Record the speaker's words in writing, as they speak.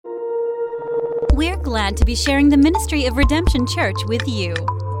We're glad to be sharing the ministry of Redemption Church with you.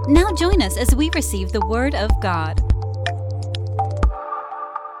 Now join us as we receive the Word of God.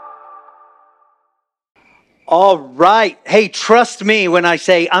 All right. Hey, trust me when I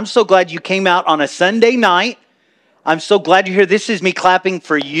say I'm so glad you came out on a Sunday night. I'm so glad you're here. This is me clapping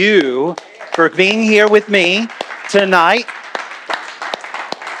for you for being here with me tonight.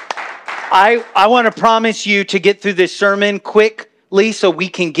 I want to promise you to get through this sermon quickly so we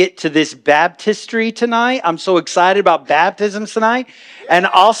can get to this baptistry tonight. I'm so excited about baptisms tonight. And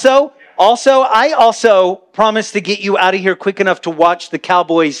also, I promise to get you out of here quick enough to watch the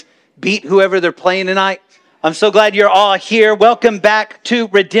Cowboys beat whoever they're playing tonight. I'm so glad you're all here. Welcome back to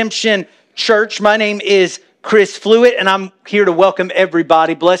Redemption Church. My name is Chris Fluitt, and I'm here to welcome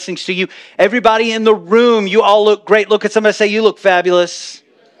everybody. Blessings to you. Everybody in the room, you all look great. Look at somebody, say, you look fabulous.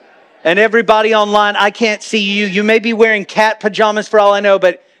 And everybody online, I can't see you. You may be wearing cat pajamas for all I know,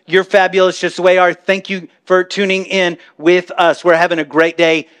 but you're fabulous just the way you are. Thank you for tuning in with us. We're having a great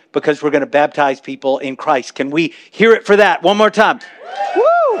day because we're going to baptize people in Christ. Can we hear it for that one more time?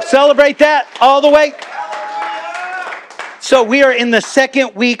 Woo! Celebrate that all the way. So we are in the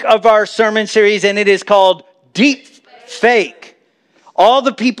second week of our sermon series, and it is called DeepFake. All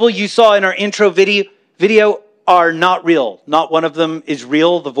the people you saw in our intro video are not real. Not one of them is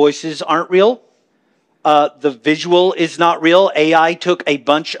real. The voices aren't real. The visual is not real. AI took a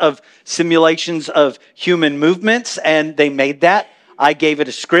bunch of simulations of human movements, and they made that. I gave it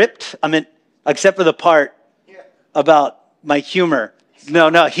a script. I mean, except for the part about my humor.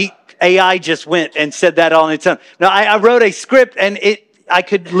 No, AI just went and said that on its own. No, I wrote a script, and I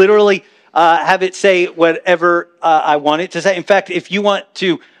could literally have it say whatever I want it to say. In fact, if you want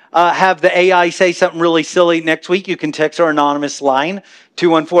to have the AI say something really silly next week, you can text our anonymous line,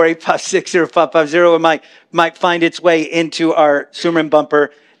 214-856-0550. It might find its way into our sermon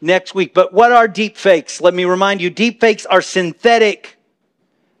bumper next week. But what are deepfakes? Let me remind you, deepfakes are synthetic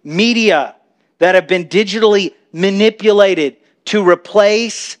media that have been digitally manipulated to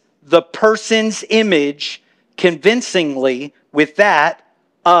replace the person's image convincingly with that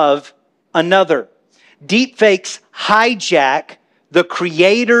of another. Deepfakes hijack the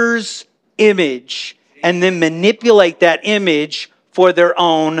creator's image and then manipulate that image for their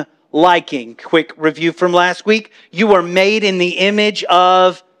own liking. Quick review from last week. You were made in the image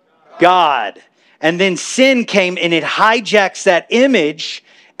of God. And then sin came and it hijacks that image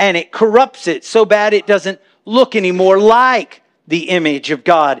and it corrupts it so bad it doesn't look anymore like the image of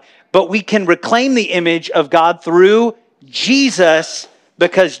God. But we can reclaim the image of God through Jesus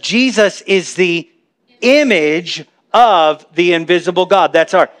because Jesus is the image of the invisible God.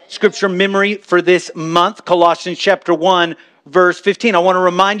 That's our scripture memory for this month, Colossians chapter 1, verse 15. I want to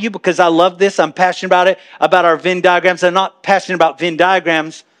remind you, because I love this, I'm passionate about it, about our Venn diagrams. I'm not passionate about Venn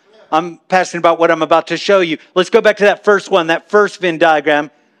diagrams. I'm passionate about what I'm about to show you. Let's go back to that first one, that first Venn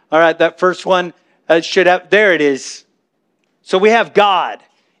diagram. All right, that first one should have, there it is. So we have God.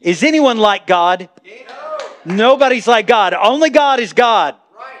 Is anyone like God? No. Nobody's like God. Only God is God.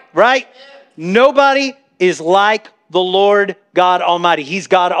 Right? Nobody is like the Lord God Almighty. He's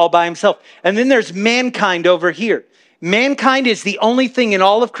God all by himself. And then there's mankind over here. Mankind is the only thing in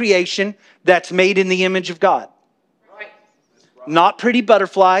all of creation that's made in the image of God. Right. Not pretty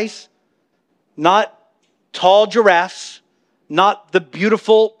butterflies, not tall giraffes, not the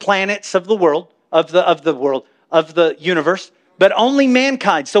beautiful planets of the world, of the universe, but only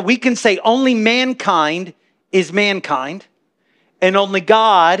mankind. So we can say only mankind is mankind, and only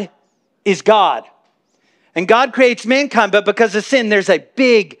God is God. And God creates mankind, but because of sin, there's a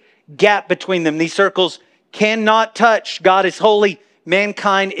big gap between them. These circles cannot touch. God is holy.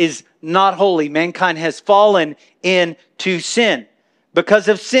 Mankind is not holy. Mankind has fallen into sin. Because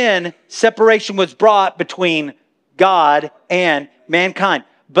of sin, separation was brought between God and mankind.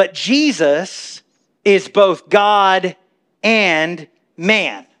 But Jesus is both God and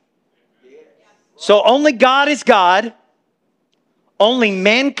man. So only God is God, only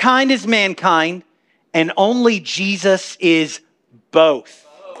mankind is mankind, and only Jesus is both.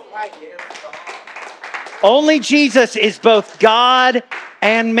 Only Jesus is both God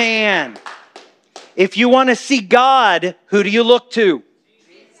and man. If you want to see God, who do you look to?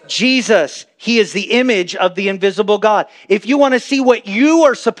 Jesus. He is the image of the invisible God. If you want to see what you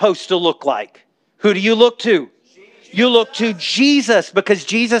are supposed to look like, who do you look to? You look to Jesus, because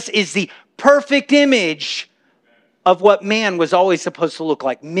Jesus is the perfect image of what man was always supposed to look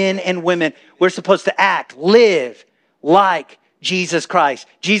like. Men and women, we're supposed to act, live like Jesus Christ.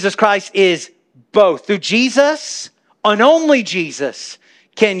 Jesus Christ is both. Through Jesus, and only Jesus,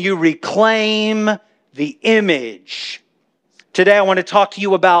 can you reclaim the image. Today I want to talk to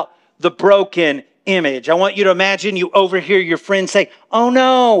you about the broken image. I want you to imagine you overhear your friend say, "Oh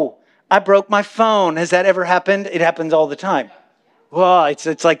no, I broke my phone." Has that ever happened? It happens all the time. Well,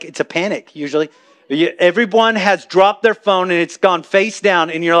 it's like it's a panic usually. Everyone has dropped their phone and it's gone face down,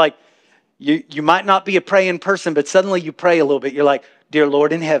 and you're like, you might not be a praying person, but suddenly you pray a little bit. You're like, "Dear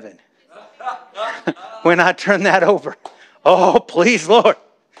Lord in heaven, when I turn that over, oh, please, Lord,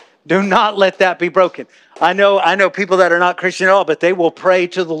 do not let that be broken." I know people that are not Christian at all, but they will pray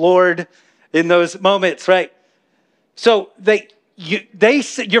to the Lord in those moments, right? So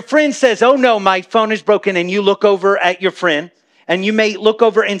your friend says, "Oh no, my phone is broken," and you look over at your friend, and you may look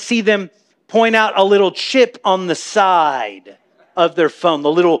over and see them point out a little chip on the side of their phone,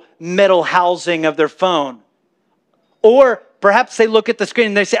 the little metal housing of their phone. Or perhaps they look at the screen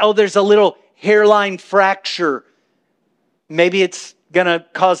and they say, "Oh, there's a little hairline fracture. Maybe it's going to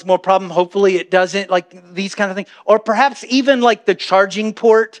cause more problem. Hopefully it doesn't," like these kind of things. Or perhaps even like the charging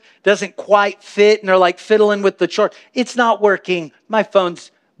port doesn't quite fit and they're like fiddling with the charge. "It's not working. My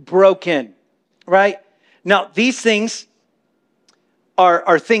phone's broken," right? Now, these things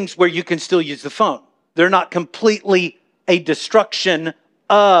are things where you can still use the phone. They're not completely a destruction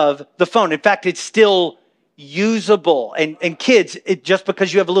of the phone. In fact, it's still usable. And kids, just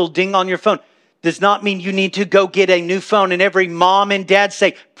because you have a little ding on your phone does not mean you need to go get a new phone. And every mom and dad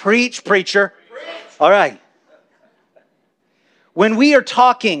say, "Preach, preacher." Preach. All right. When we are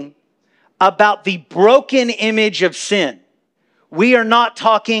talking about the broken image of sin, we are not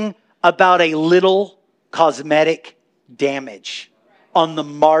talking about a little cosmetic damage on the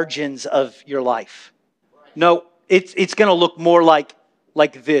margins of your life. No, it's going to look more like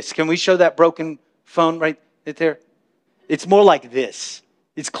this. Can we show that broken phone right there? It's more like this.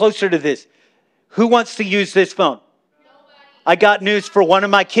 It's closer to this. Who wants to use this phone? Nobody. I got news for one of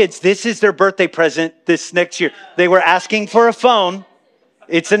my kids. This is their birthday present this next year. They were asking for a phone.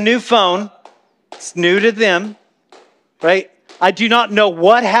 It's a new phone. It's new to them, right? I do not know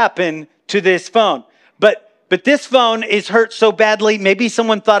what happened to this phone, but this phone is hurt so badly. Maybe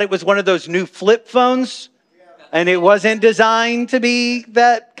someone thought it was one of those new flip phones, and it wasn't designed to be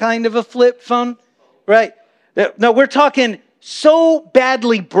that kind of a flip phone, right? No, we're talking so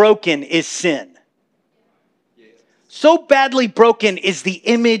badly broken is sin. So badly broken is the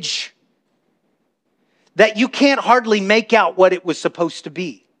image that you can't hardly make out what it was supposed to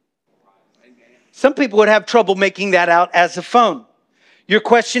be. Some people would have trouble making that out as a phone. You're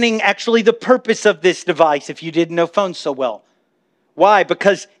questioning actually the purpose of this device if you didn't know phones so well. Why?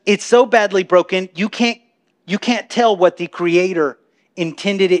 Because it's so badly broken, you can't tell what the Creator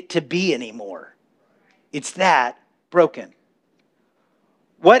intended it to be anymore. It's that broken.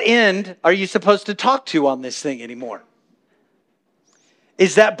 What end are you supposed to talk to on this thing anymore?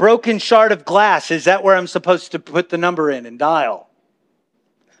 Is that broken shard of glass, is that where I'm supposed to put the number in and dial?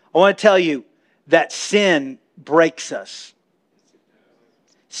 I want to tell you that sin breaks us.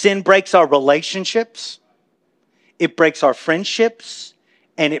 Sin breaks our relationships, it breaks our friendships,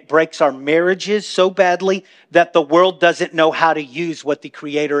 and it breaks our marriages so badly that the world doesn't know how to use what the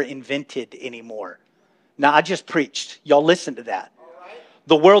Creator invented anymore. Now, I just preached. Y'all listen to that.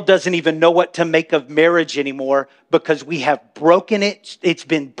 The world doesn't even know what to make of marriage anymore because we have broken it. It's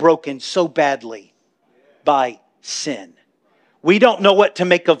been broken so badly by sin. We don't know what to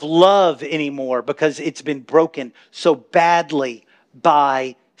make of love anymore because it's been broken so badly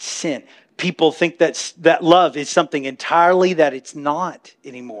by sin. People think that love is something entirely that it's not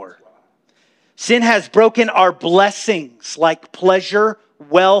anymore. Sin has broken our blessings like pleasure,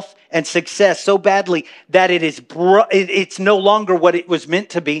 wealth, and success so badly that it's no longer what it was meant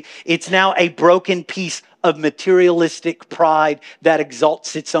to be. It's now a broken piece of materialistic pride that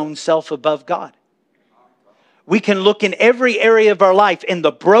exalts its own self above God. We can look in every area of our life and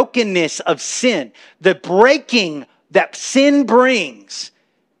the brokenness of sin, the breaking that sin brings,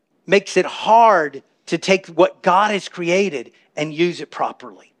 makes it hard to take what God has created and use it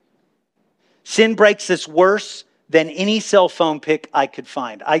properly. Sin breaks us worse than any cell phone pic I could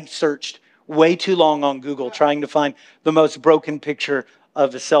find. I searched way too long on Google trying to find the most broken picture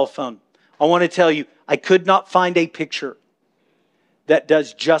of a cell phone. I want to tell you, I could not find a picture that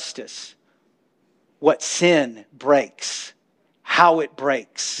does justice what sin breaks, how it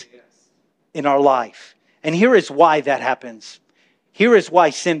breaks in our life. And here is why that happens. Here is why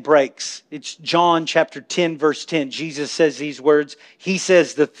sin breaks. It's John chapter 10, verse 10. Jesus says these words. He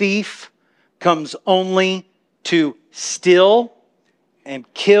says, "The thief comes only to steal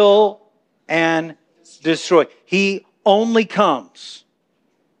and kill and destroy." He only comes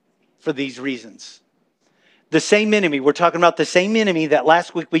for these reasons. The same enemy, we're talking about the same enemy that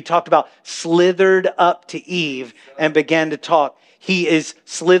last week we talked about slithered up to Eve and began to talk. He is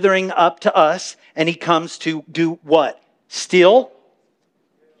slithering up to us, and he comes to do what? Steal,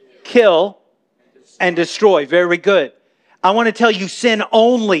 kill, and destroy. Very good. I want to tell you, sin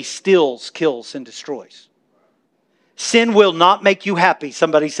only steals, kills, and destroys. Sin will not make you happy.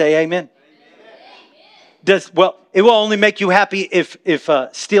 Somebody say amen. It will only make you happy if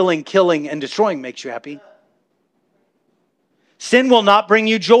stealing, killing, and destroying makes you happy. Sin will not bring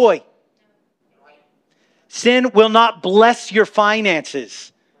you joy. Sin will not bless your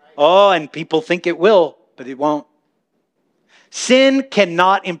finances. Oh, and people think it will, but it won't. Sin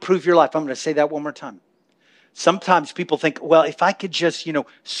cannot improve your life. I'm going to say that one more time. Sometimes people think, well, if I could just,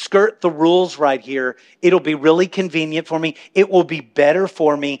 skirt the rules right here, it'll be really convenient for me. It will be better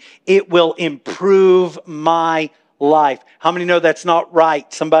for me. It will improve my life. How many know that's not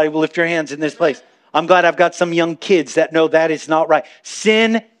right? Somebody will lift your hands in this place. I'm glad I've got some young kids that know that is not right.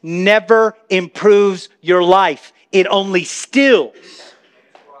 Sin never improves your life. It only steals,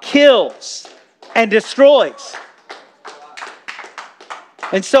 kills, and destroys.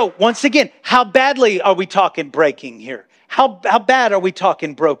 And so, once again, how badly are we talking breaking here? How bad are we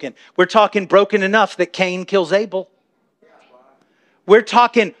talking broken? We're talking broken enough that Cain kills Abel. We're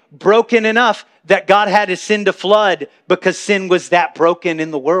talking broken enough that God had to send a flood because sin was that broken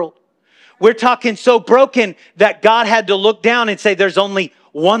in the world. We're talking so broken that God had to look down and say, there's only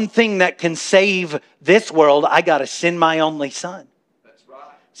one thing that can save this world. I got to send my only son. That's right.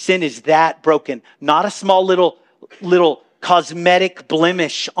 Sin is that broken. Not a small little cosmetic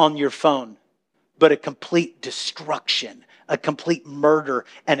blemish on your phone, but a complete destruction, a complete murder,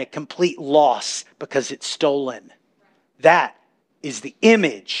 and a complete loss because it's stolen. That is the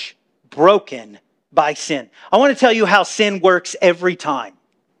image broken by sin. I want to tell you how sin works every time.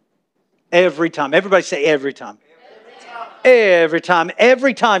 Every time. Everybody say every time. Every time.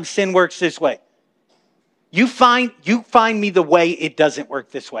 Every time sin works this way. You find me the way it doesn't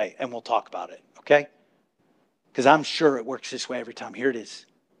work this way, and we'll talk about it, okay? Because I'm sure it works this way every time. Here it is.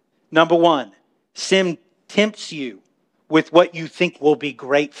 Number one, sin tempts you with what you think will be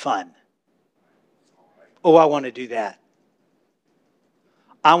great fun. Oh, I want to do that.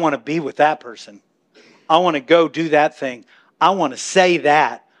 I want to be with that person. I want to go do that thing. I want to say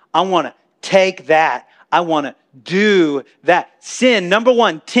that. I want to take that. I want to do that. Sin, number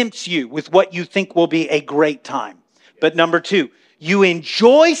one, tempts you with what you think will be a great time. But number two, you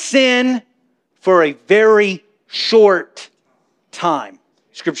enjoy sin for a very short time.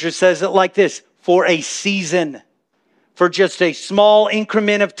 Scripture says it like this: for a season, for just a small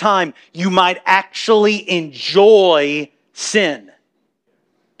increment of time, you might actually enjoy sin.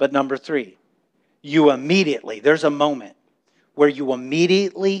 But number three, there's a moment where you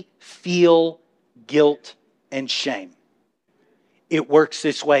immediately feel guilt and shame. It works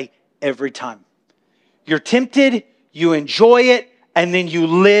this way every time. You're tempted, you enjoy it, and then you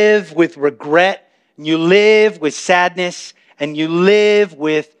live with regret. You live with sadness, and you live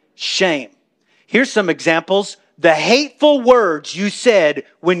with shame. Here's some examples. The hateful words you said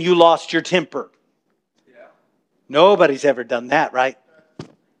when you lost your temper. Yeah. Nobody's ever done that, right?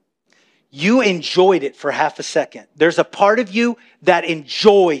 You enjoyed it for half a second. There's a part of you that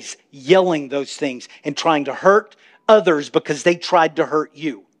enjoys yelling those things and trying to hurt others because they tried to hurt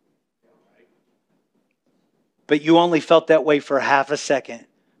you. But you only felt that way for half a second,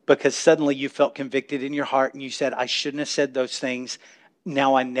 because suddenly you felt convicted in your heart and you said, I shouldn't have said those things.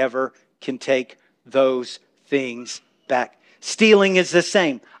 Now I never can take those things back. Stealing is the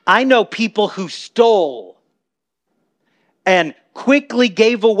same. I know people who stole and quickly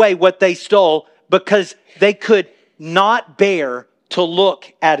gave away what they stole because they could not bear to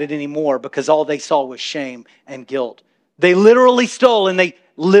look at it anymore because all they saw was shame and guilt. They literally stole and they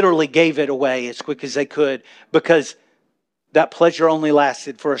literally gave it away as quick as they could because that pleasure only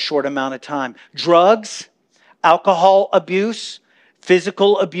lasted for a short amount of time. Drugs, alcohol abuse,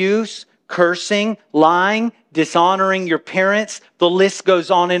 physical abuse, cursing, lying, dishonoring your parents. The list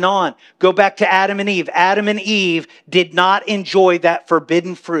goes on and on. Go back to Adam and Eve. Adam and Eve did not enjoy that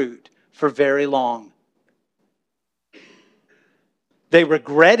forbidden fruit for very long. They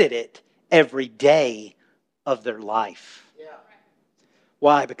regretted it every day of their life. Yeah.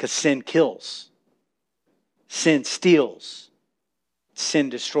 Why? Because sin kills. Sin steals. Sin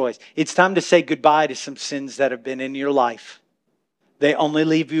destroys. It's time to say goodbye to some sins that have been in your life. They only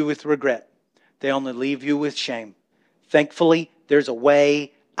leave you with regret. They only leave you with shame. Thankfully, there's a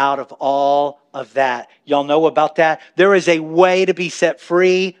way out of all of that. Y'all know about that? There is a way to be set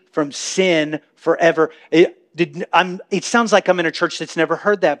free from sin forever. It sounds like I'm in a church that's never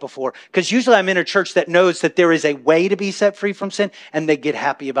heard that before. Because usually I'm in a church that knows that there is a way to be set free from sin and they get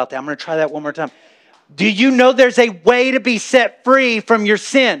happy about that. I'm going to try that one more time. Do you know there's a way to be set free from your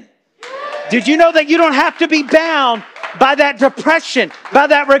sin? Did you know that you don't have to be bound by that depression, by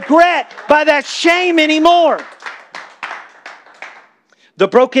that regret, by that shame anymore? The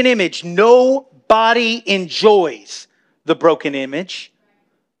broken image, nobody enjoys the broken image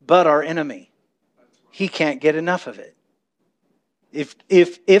but our enemy. He can't get enough of it.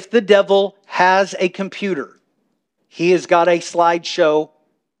 If the devil has a computer, he has got a slideshow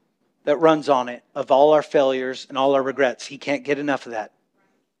that runs on it of all our failures and all our regrets. He can't get enough of that.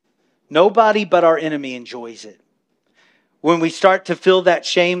 Nobody but our enemy enjoys it. When we start to feel that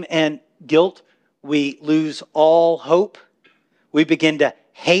shame and guilt, we lose all hope. We begin to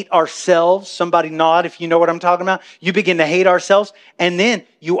hate ourselves. Somebody nod if you know what I'm talking about. You begin to hate ourselves. And then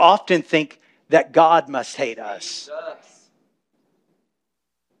you often think that God must hate us.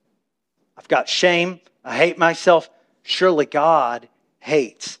 I've got shame. I hate myself. Surely God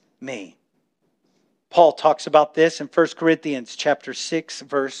hates me. Paul talks about this in 1 Corinthians chapter 6,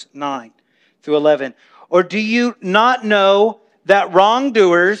 verse 9 through 11. Or do you not know that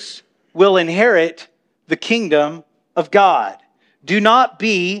wrongdoers will inherit the kingdom of God? Do not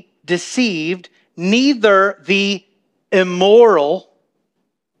be deceived, neither the immoral,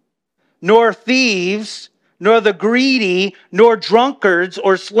 nor thieves, nor the greedy, nor drunkards,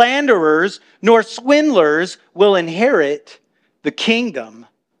 or slanderers, nor swindlers will inherit the kingdom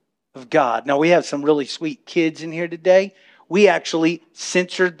of God. Now, we have some really sweet kids in here today. We actually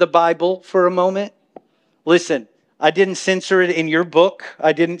censored the Bible for a moment. Listen, I didn't censor it in your book.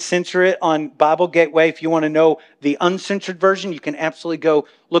 I didn't censor it on Bible Gateway. If you want to know the uncensored version, you can absolutely go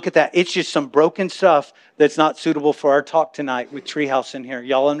look at that. It's just some broken stuff that's not suitable for our talk tonight with Treehouse in here.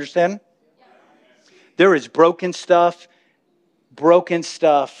 Y'all understand? There is broken stuff, broken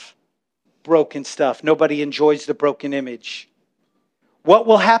stuff, broken stuff. Nobody enjoys the broken image. What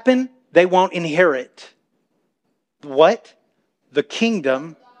will happen? They won't inherit. What? The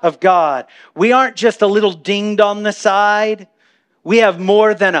kingdom of God. We aren't just a little dinged on the side. We have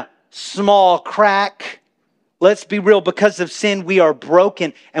more than a small crack. Let's be real. Because of sin, we are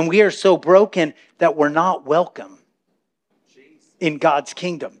broken. And we are so broken that we're not welcome in God's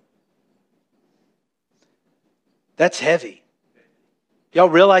kingdom. That's heavy. Y'all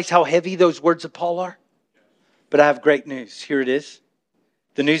realize how heavy those words of Paul are? But I have great news. Here it is.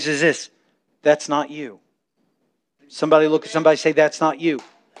 The news is this. That's not you. Somebody look at somebody and say, that's not you.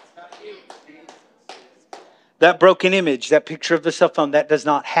 That broken image, that picture of the cell phone, that does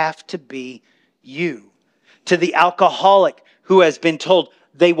not have to be you. To the alcoholic who has been told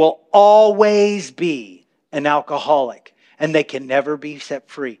they will always be an alcoholic and they can never be set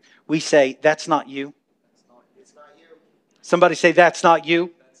free, we say, that's not you. Somebody say, that's not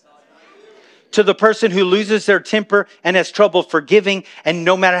you. To the person who loses their temper and has trouble forgiving, and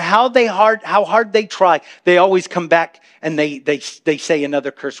no matter how hard they try, they always come back and they say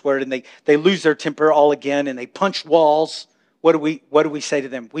another curse word and they lose their temper all again and they punch walls. What do we say to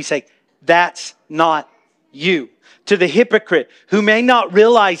them? We say, that's not you. To the hypocrite who may not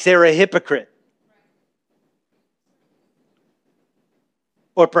realize they're a hypocrite,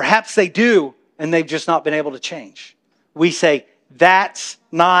 or perhaps they do and they've just not been able to change, we say, that's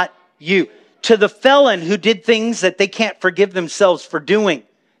not you. To the felon who did things that they can't forgive themselves for doing,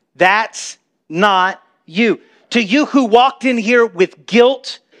 that's not you. To you who walked in here with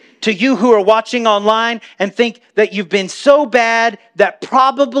guilt, to you who are watching online and think that you've been so bad that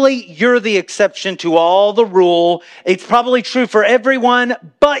probably you're the exception to all the rule. It's probably true for everyone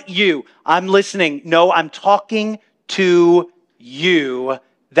but you. I'm listening. No, I'm talking to you.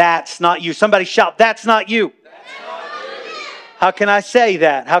 That's not you. Somebody shout, that's not you. How can I say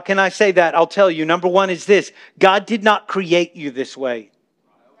that? How can I say that? I'll tell you. Number one is this. God did not create you this way.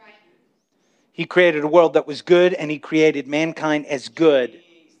 He created a world that was good, and He created mankind as good.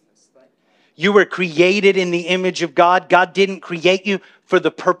 You were created in the image of God. God didn't create you for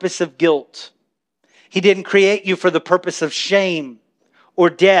the purpose of guilt. He didn't create you for the purpose of shame or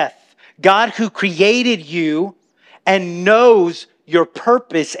death. God, who created you and knows your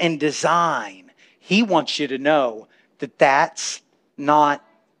purpose and design, He wants you to know that that's not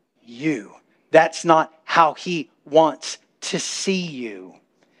you. That's not how He wants to see you.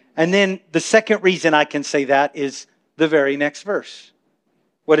 And then the second reason I can say that is the very next verse.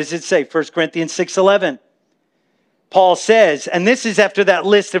 What does it say? 1 Corinthians 6:11. Paul says, and this is after that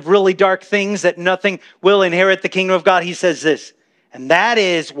list of really dark things that nothing will inherit the kingdom of God. He says this, and that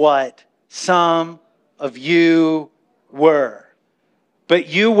is what some of you were. But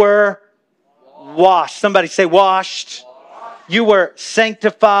you were washed. Somebody say washed. You were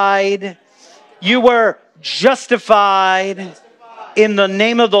sanctified. You were justified. in the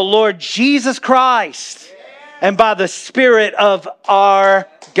name of the Lord Jesus Christ and by the Spirit of our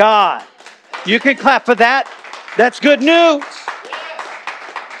God. You can clap for that. That's good news.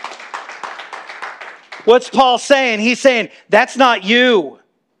 What's Paul saying? He's saying, that's not you.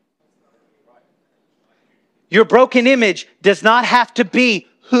 Your broken image does not have to be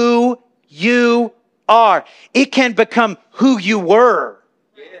who you are. It can become who you were.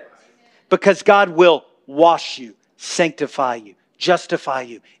 Because God will wash you, sanctify you, justify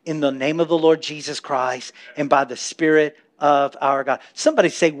you in the name of the Lord Jesus Christ and by the Spirit of our God. Somebody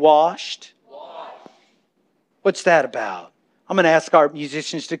say washed. What's that about? I'm going to ask our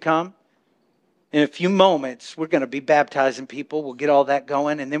musicians to come. In a few moments, we're going to be baptizing people. We'll get all that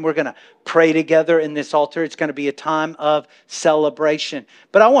going. And then we're going to pray together in this altar. It's going to be a time of celebration.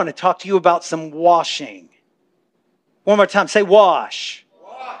 But I want to talk to you about some washing. One more time. Say wash.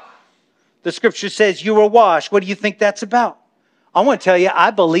 The scripture says you were washed. What do you think that's about? I want to tell you,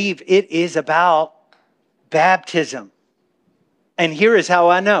 I believe it is about baptism. And here is how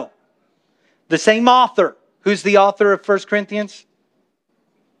I know. The same author. Who's the author of 1 Corinthians?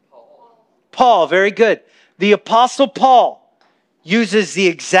 Paul, very good. The Apostle Paul uses the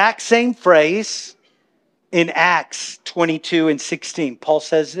exact same phrase in Acts 22 and 16. Paul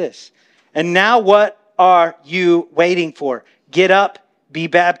says this, and now what are you waiting for? Get up, be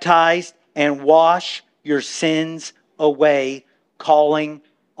baptized, and wash your sins away, calling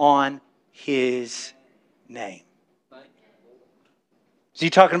on His name. Is he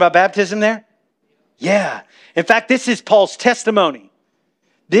talking about baptism there? Yeah. In fact, this is Paul's testimony.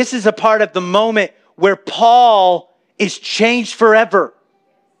 This is a part of the moment where Paul is changed forever.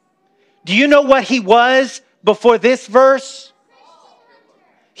 Do you know what he was before this verse?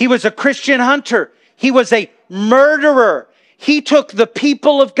 He was a Christian hunter. He was a murderer. He took the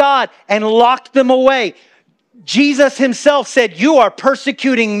people of God and locked them away. Jesus himself said, you are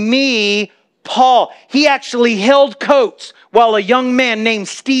persecuting me, Paul. He actually held coats while a young man named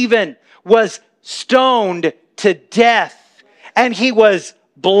Stephen was stoned to death. And he was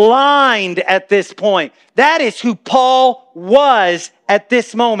blind at this point. That is who Paul was at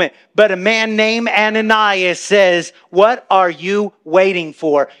this moment. But a man named Ananias says, what are you waiting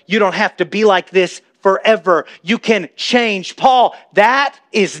for? You don't have to be like this forever. You can change. Paul, that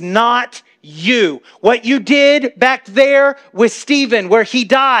is not you. What you did back there with Stephen, where he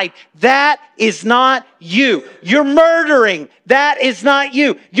died, that is not you. You're murdering. That is not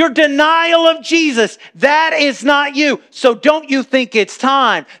you. Your denial of Jesus, that is not you. So don't you think it's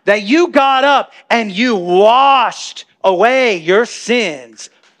time that you got up and you washed away your sins,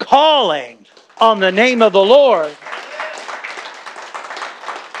 calling on the name of the Lord?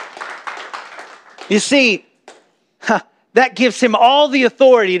 You see, that gives him all the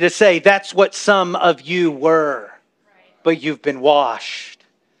authority to say, that's what some of you were. But you've been washed,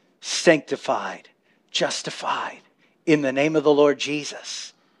 sanctified, justified in the name of the Lord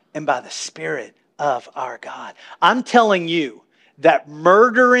Jesus and by the Spirit of our God. I'm telling you that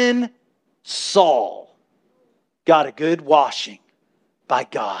murdering Saul got a good washing by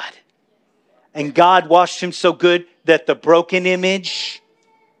God. And God washed him so good that the broken image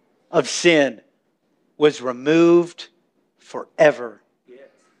of sin was removed forever.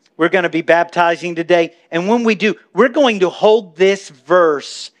 We're going to be baptizing today. And when we do, we're going to hold this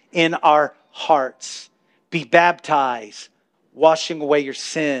verse in our hearts. Be baptized, washing away your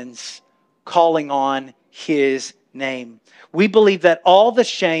sins, calling on His name. We believe that all the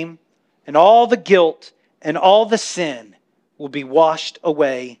shame and all the guilt and all the sin will be washed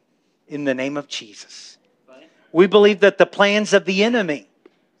away in the name of Jesus. We believe that the plans of the enemy,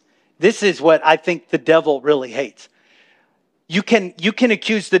 this is what I think the devil really hates. You can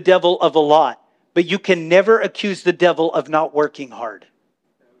accuse the devil of a lot, but you can never accuse the devil of not working hard.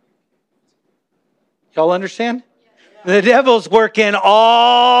 Y'all understand? The devil's working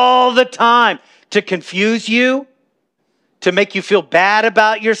all the time to confuse you, to make you feel bad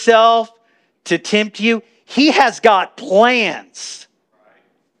about yourself, to tempt you. He has got plans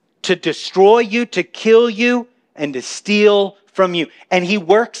to destroy you, to kill you, and to steal from you. And he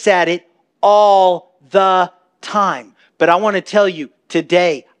works at it all the time. But I want to tell you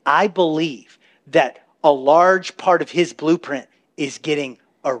today, I believe that a large part of his blueprint is getting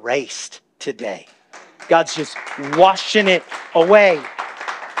erased today. God's just washing it away.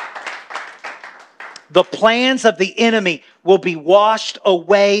 The plans of the enemy will be washed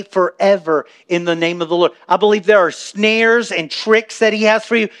away forever in the name of the Lord. I believe there are snares and tricks that he has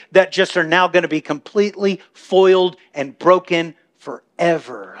for you that just are now going to be completely foiled and broken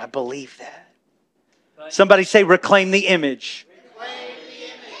forever. I believe that. Somebody say, reclaim the image.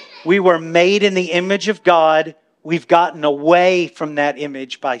 We were made in the image of God. we've gotten away from that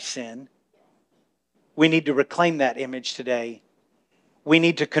image by sin. We need to reclaim that image today. We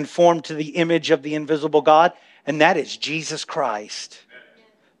need to conform to the image of the invisible God, and that is Jesus Christ.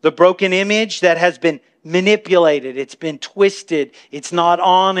 The broken image that has been manipulated, it's been twisted, it's not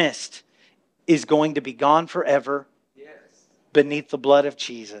honest, is going to be gone forever beneath the blood of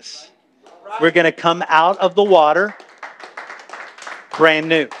Jesus. We're going to come out of the water brand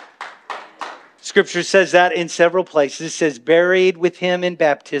new. Scripture says that in several places. It says, buried with him in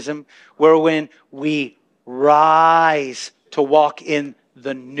baptism, wherein we rise to walk in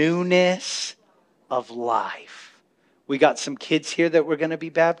the newness of life. We got some kids here that we're going to be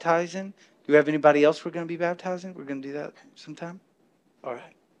baptizing. Do we have anybody else we're going to be baptizing? We're going to do that sometime? All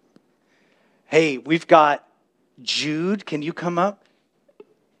right. Hey, we've got Jude. Can you come up?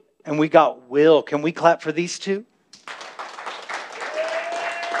 And we got Will. Can we clap for these two?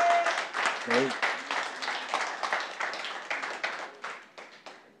 Great.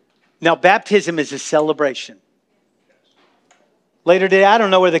 Now, baptism is a celebration. Later today, I don't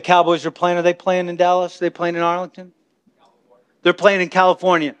know where the Cowboys are playing. Are they playing in Dallas? Are they playing in Arlington? They're playing in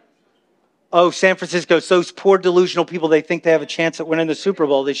California. Oh, San Francisco. So those poor delusional people, they think they have a chance at winning the Super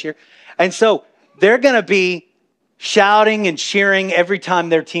Bowl this year. And so they're going to be shouting and cheering every time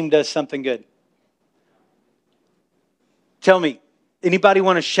their team does something good. Tell me, anybody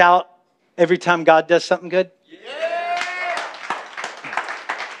want to shout every time God does something good?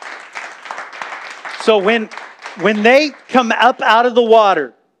 So when they come up out of the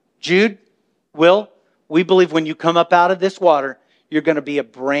water, Jude, Will, we believe when you come up out of this water, you're going to be a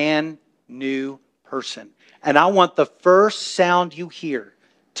brand new person. And I want the first sound you hear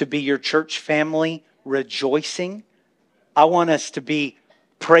to be your church family rejoicing. I want us to be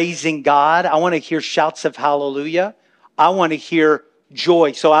praising God. I want to hear shouts of hallelujah. I want to hear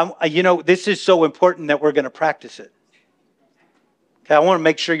joy. So this is so important that we're going to practice it. Okay, I want to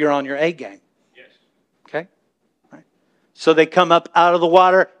make sure you're on your A game. Okay? All right. So they come up out of the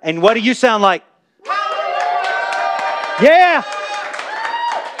water, and what do you sound like? Yeah!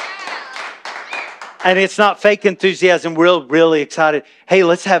 And it's not fake enthusiasm. We're really excited. Hey,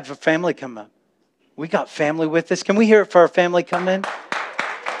 let's have a family come up. We got family with us. Can we hear it for our family come in?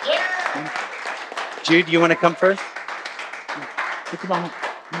 Jude, you want to come first? Come on.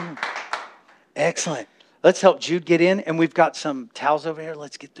 Excellent. Let's help Jude get in. And we've got some towels over here.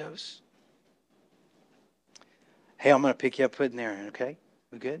 Let's get those. Hey, I'm going to pick you up, put in there. Okay?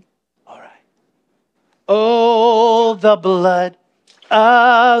 We good? All right. Oh, the blood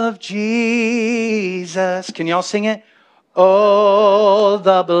of Jesus. Can y'all sing it? Oh,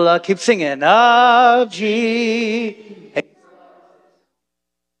 the blood. Keep singing. Of Jesus.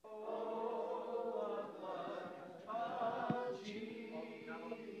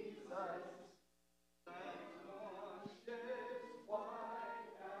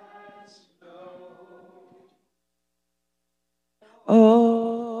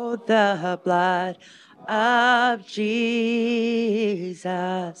 Oh, the blood of Jesus.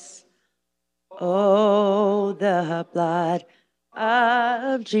 Oh, the blood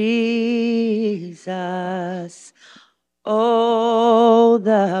of Jesus. Oh,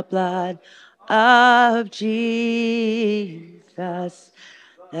 the blood of Jesus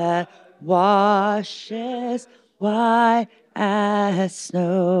that washes white as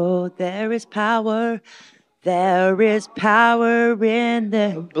snow. There is power in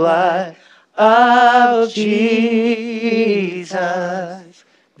the blood of Jesus.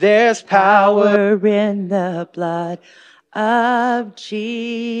 There's power in the blood of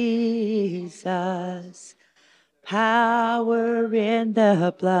Jesus. Power in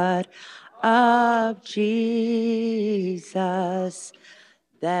the blood of Jesus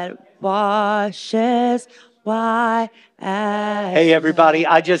that washes white as Hey, everybody,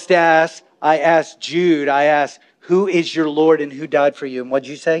 I asked Jude, who is your Lord and who died for you? And what'd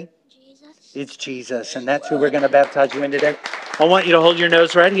you say? Jesus. It's Jesus. And that's who we're going to baptize you in today. I want you to hold your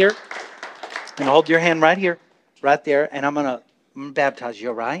nose right here and hold your hand right here, right there. And I'm going to baptize you,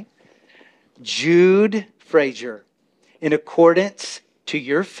 all right? Jude Frazier, in accordance to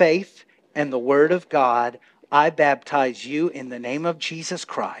your faith and the word of God, I baptize you in the name of Jesus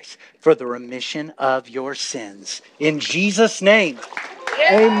Christ for the remission of your sins. In Jesus' name,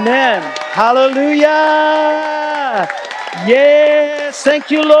 amen. Hallelujah. Yes,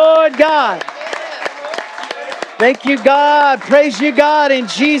 thank you, Lord God. Thank you, God. Praise you, God, in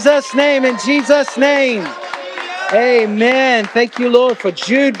Jesus' name, in Jesus' name. Amen. Thank you, Lord, for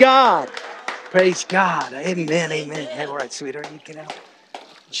Jude, God. Praise God. Amen, amen. Hey, all right, sweetheart, you can out.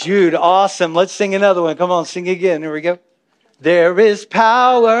 Jude, awesome. Let's sing another one. Come on, sing again. Here we go. There is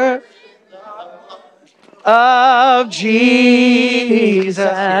power of Jesus.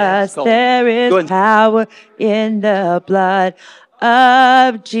 Yes, go. There Go is ahead. power in the blood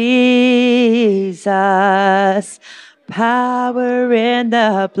of Jesus. Power in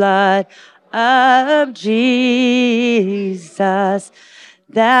the blood of Jesus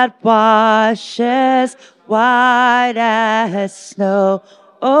that washes white as snow.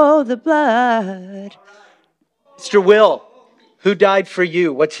 Oh, the blood. Mr. Will, who died for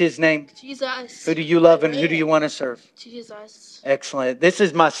you? What's his name? Jesus. Who do you love and who do you want to serve? Jesus. Excellent. This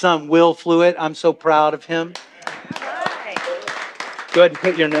is my son, Will Fluitt. I'm so proud of him. Go ahead and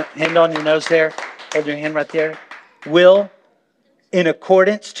put your hand on your nose there. Hold your hand right there. Will, in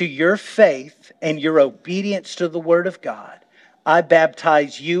accordance to your faith and your obedience to the Word of God, I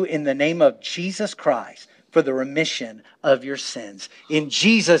baptize you in the name of Jesus Christ for the remission of your sins. In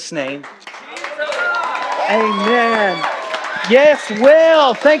Jesus' name. Amen. Yes,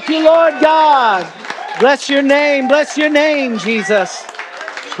 Will. Thank you, Lord God. Bless your name. Bless your name, Jesus.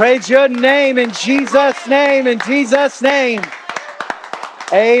 Praise your name in Jesus' name. In Jesus' name.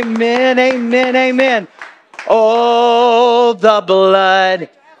 Amen. Amen. Amen. Oh, the blood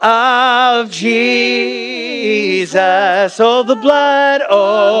of Jesus. Oh, the blood.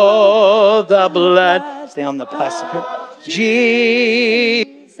 Oh, the blood. Stay on the plastic here.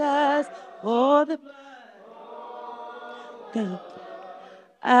 Jesus. Oh, the blood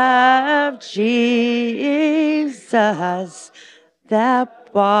of Jesus that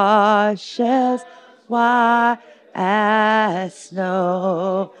washes white as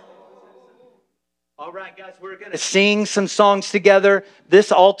snow. All right, guys, we're going to sing some songs together.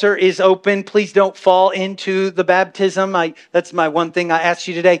 This altar is open. Please don't fall into the baptism. That's my one thing I asked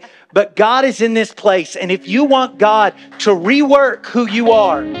you today. But God is in this place. And if you want God to rework who you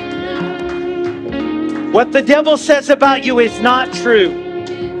are, what the devil says about you is not true.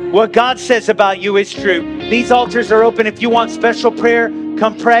 What God says about you is true. These altars are open. If you want special prayer,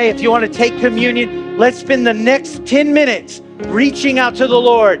 come pray. If you want to take communion, let's spend the next 10 minutes reaching out to the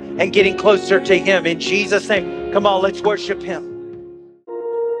Lord and getting closer to Him. In Jesus' name, come on, let's worship Him.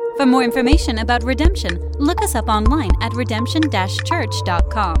 For more information about Redemption, look us up online at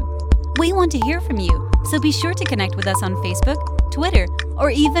redemption-church.com. We want to hear from you, so be sure to connect with us on Facebook, Twitter, or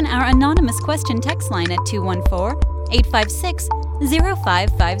even our anonymous question text line at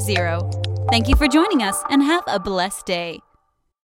 214-856-0550. Thank you for joining us and have a blessed day.